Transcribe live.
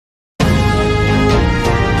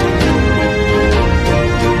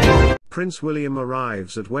Prince William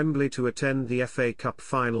arrives at Wembley to attend the FA Cup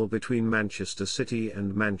final between Manchester City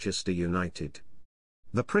and Manchester United.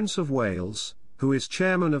 The Prince of Wales, who is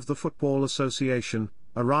chairman of the Football Association,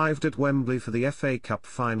 arrived at Wembley for the FA Cup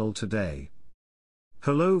final today.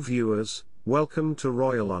 Hello viewers, welcome to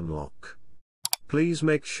Royal Unlock. Please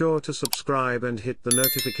make sure to subscribe and hit the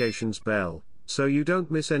notifications bell, so you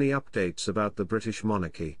don't miss any updates about the British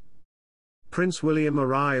monarchy. Prince William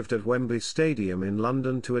arrived at Wembley Stadium in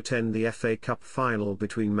London to attend the FA Cup final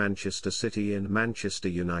between Manchester City and Manchester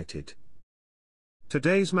United.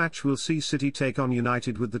 Today's match will see City take on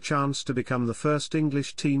United with the chance to become the first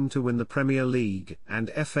English team to win the Premier League and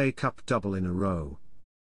FA Cup double in a row.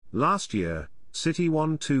 Last year, City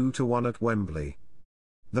won 2-1 at Wembley.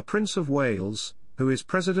 The Prince of Wales, who is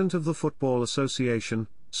president of the Football Association,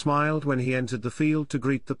 smiled when he entered the field to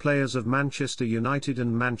greet the players of Manchester United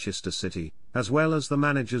and Manchester City, as well as the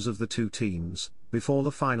managers of the two teams, before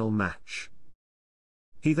the final match.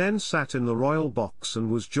 He then sat in the royal box and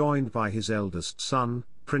was joined by his eldest son,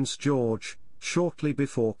 Prince George, shortly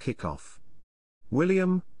before kick-off.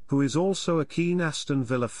 William, who is also a keen Aston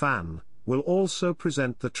Villa fan, will also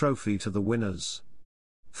present the trophy to the winners.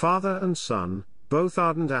 Father and son, both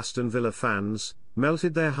ardent Aston Villa fans,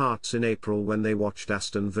 melted their hearts in April when they watched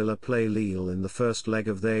Aston Villa play Lille in the first leg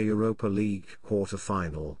of their Europa League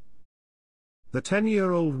quarter-final. The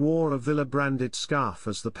 10-year-old wore a Villa-branded scarf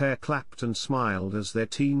as the pair clapped and smiled as their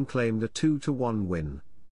team claimed a 2-1 win.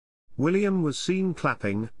 William was seen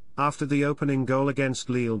clapping after the opening goal against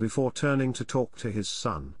Lille before turning to talk to his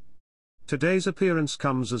son. Today's appearance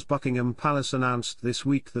comes as Buckingham Palace announced this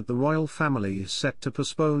week that the royal family is set to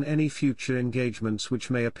postpone any future engagements which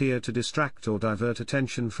may appear to distract or divert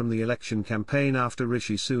attention from the election campaign after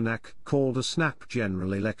Rishi Sunak called a snap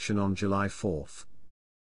general election on July 4.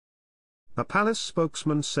 A palace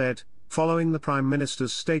spokesman said, following the Prime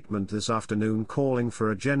Minister's statement this afternoon calling for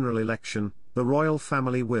a general election, the royal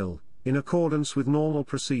family will, in accordance with normal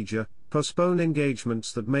procedure, postpone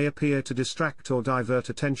engagements that may appear to distract or divert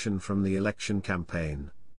attention from the election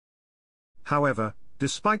campaign. However,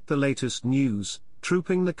 despite the latest news,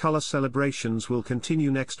 Trooping the Colour celebrations will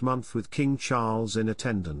continue next month with King Charles in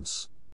attendance.